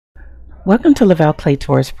Welcome to Lavel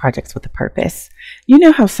Claytor's Projects with a Purpose. You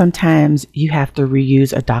know how sometimes you have to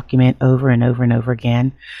reuse a document over and over and over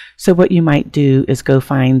again? So what you might do is go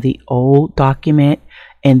find the old document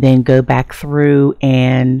and then go back through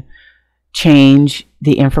and change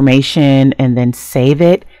the information and then save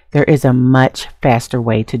it. There is a much faster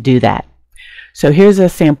way to do that. So here's a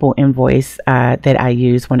sample invoice that I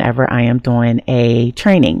use whenever I am doing a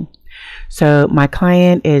training. So my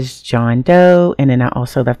client is John Doe, and then I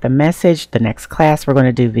also left a message. The next class we're going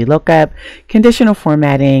to do VLOOKUP, conditional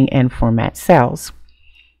formatting, and format cells.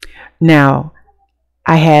 Now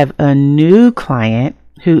I have a new client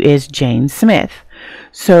who is Jane Smith.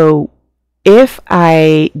 So if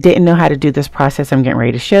I didn't know how to do this process I'm getting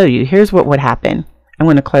ready to show you, here's what would happen. I'm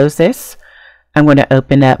going to close this. I'm going to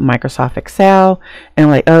open up Microsoft Excel and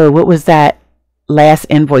I'm like, oh, what was that last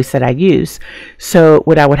invoice that I used? So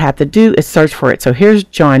what I would have to do is search for it. So here's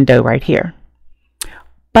John Doe right here.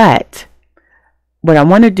 But what I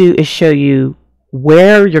want to do is show you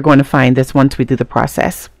where you're going to find this once we do the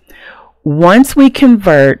process. Once we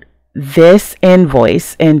convert this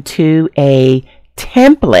invoice into a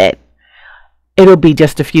template, it'll be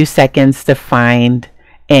just a few seconds to find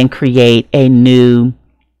and create a new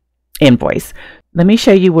invoice. Let me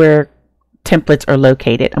show you where templates are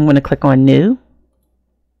located. I'm going to click on New.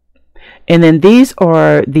 And then these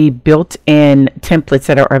are the built-in templates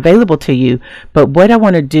that are available to you. But what I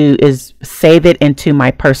want to do is save it into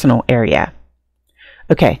my personal area.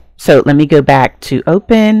 Okay, so let me go back to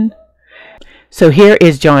Open. So here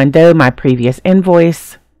is John Doe, my previous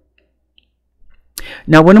invoice.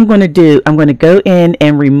 Now what I'm going to do, I'm going to go in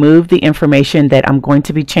and remove the information that I'm going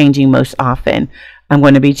to be changing most often. I'm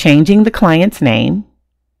going to be changing the client's name.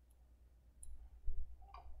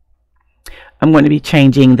 I'm going to be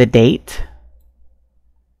changing the date.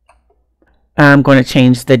 I'm going to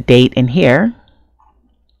change the date in here.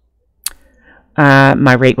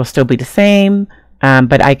 My rate will still be the same,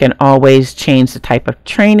 but I can always change the type of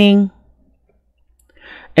training.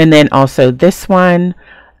 And then also this one,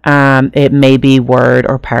 it may be Word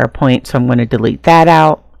or PowerPoint, so I'm going to delete that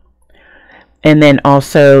out. And then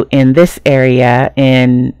also in this area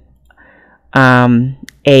in A18,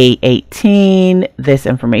 this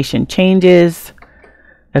information changes.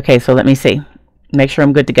 Okay, so let me see. Make sure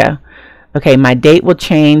I'm good to go. Okay, my date will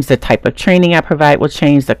change. The type of training I provide will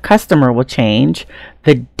change. The customer will change.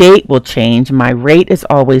 The date will change. My rate is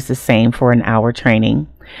always the same for an hour training.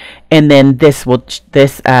 And then this will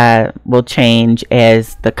change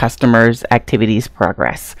as the customer's activities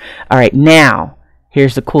progress. All right, now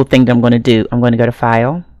here's the cool thing that I'm going to do. I'm going to go to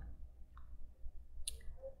File.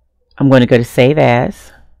 I'm going to go to Save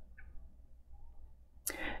As.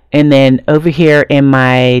 And then over here in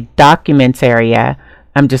my Documents area,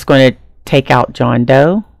 I'm just going to take out John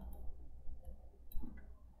Doe.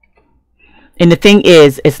 And the thing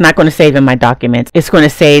is, it's not going to save in my documents. It's going to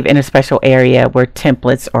save in a special area where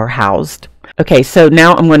templates are housed. Okay, so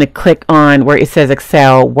now I'm going to click on where it says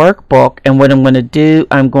Excel Workbook. And what I'm going to do,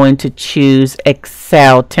 I'm going to choose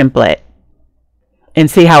Excel Template.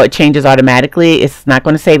 And see how it changes automatically. It's not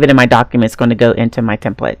going to save it in my documents. It's going to go into my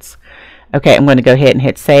templates. Okay, I'm going to go ahead and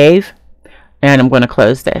hit Save. And I'm going to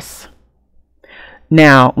close this.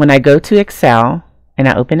 Now, when I go to Excel and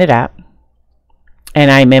I open it up, and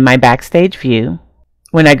I'm in my Backstage view,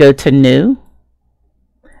 when I go to New,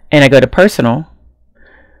 and I go to Personal,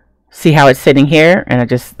 see how it's sitting here, and I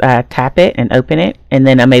just tap it and open it, and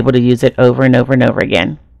then I'm able to use it over and over and over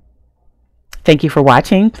again. Thank you for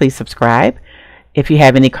watching. Please subscribe. If you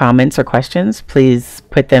have any comments or questions, please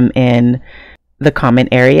put them in the comment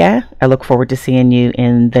area. I look forward to seeing you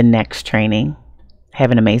in the next training.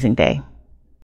 Have an amazing day.